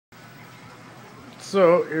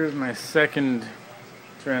So here's my second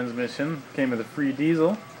transmission. Came with a free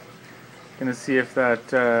diesel. Gonna see if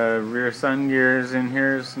that rear sun gear is in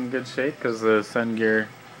here is in good shape, because the sun gear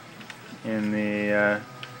in the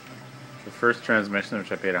first transmission,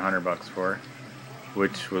 which I paid $100 for,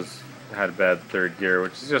 which had a bad third gear,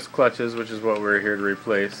 which is just clutches, which is what we're here to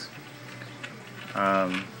replace.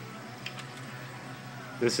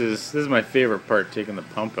 This is my favorite part, taking the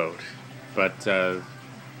pump out, but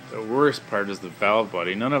the worst part is the valve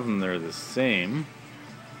body. None of them are the same.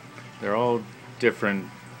 They're all different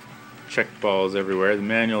check balls everywhere. The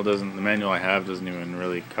manual I have doesn't even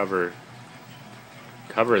really cover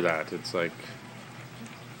that. It's like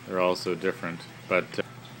they're all so different. But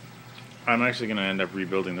I'm actually going to end up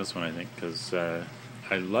rebuilding this one, I think, because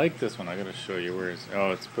I like this one. I got to show you where it's.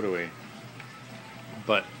 Oh, it's put away.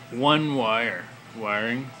 But one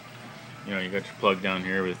wiring. You know, you got your plug down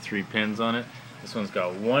here with 3 pins on it. This one's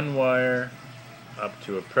got one wire up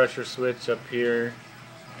to a pressure switch up here,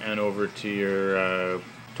 and over to your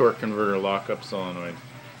torque converter lockup solenoid,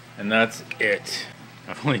 and that's it.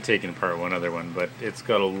 I've only taken apart one other one, but it's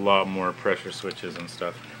got a lot more pressure switches and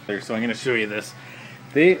stuff. So I'm going to show you this.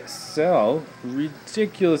 They sell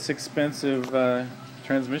ridiculous expensive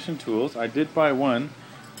transmission tools. I did buy one,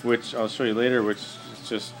 which I'll show you later, which is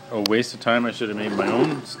just a waste of time. I should have made my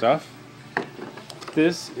own stuff.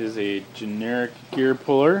 This is a generic gear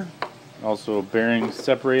puller, also a bearing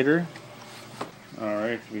separator.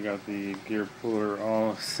 Alright, we got the gear puller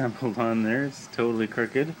all assembled on there. It's totally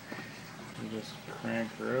crooked. You just crank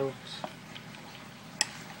her out.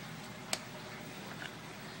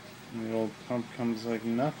 And the old pump comes like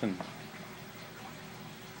nothing.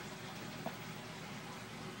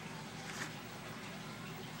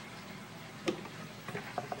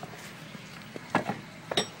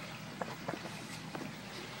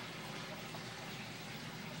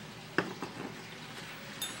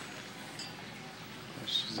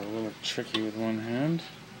 She's a little tricky with one hand.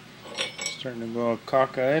 Starting to go all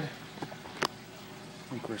cockeyed. I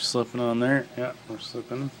think we're slipping on there. Yeah, we're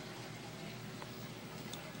slipping.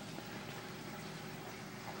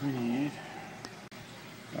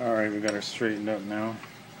 Alright, we got her straightened up now.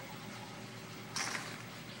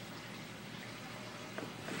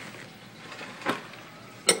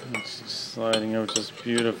 It's just sliding out just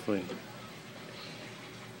beautifully.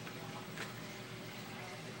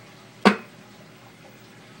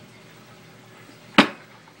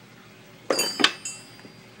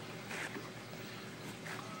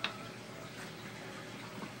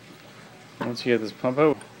 Once you get this pump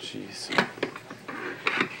out, jeez.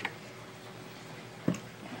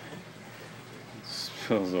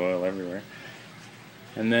 Spills oil everywhere.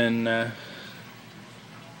 And then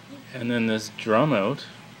this drum out,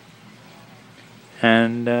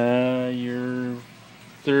 and your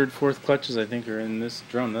third, fourth clutches, I think, are in this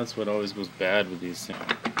drum. That's what always goes bad with these things.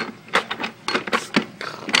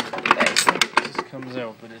 It just comes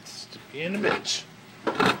out, but it's being a bitch.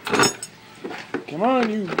 Come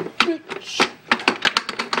on, you bitch!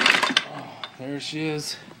 Oh, there she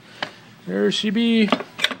is. There she be.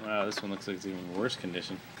 Wow, this one looks like it's even worse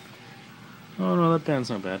condition. Oh no, that band's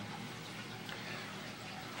not bad.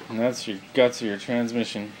 And that's your guts of your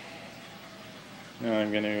transmission. Now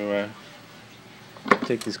I'm going to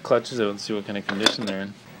take these clutches out and see what kind of condition they're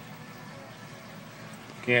in.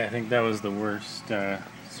 Okay, I think that was the worst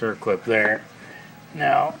circlip there.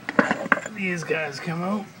 Now, these guys come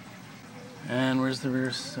out. And where's the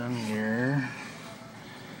rear sun gear?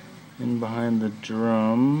 In behind the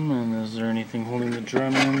drum. And is there anything holding the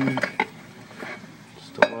drum in?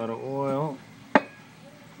 Just a lot of oil.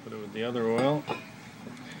 Put it with the other oil.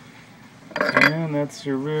 And that's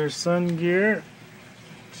your rear sun gear.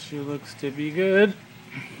 She looks to be good.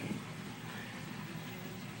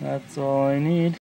 That's all I need.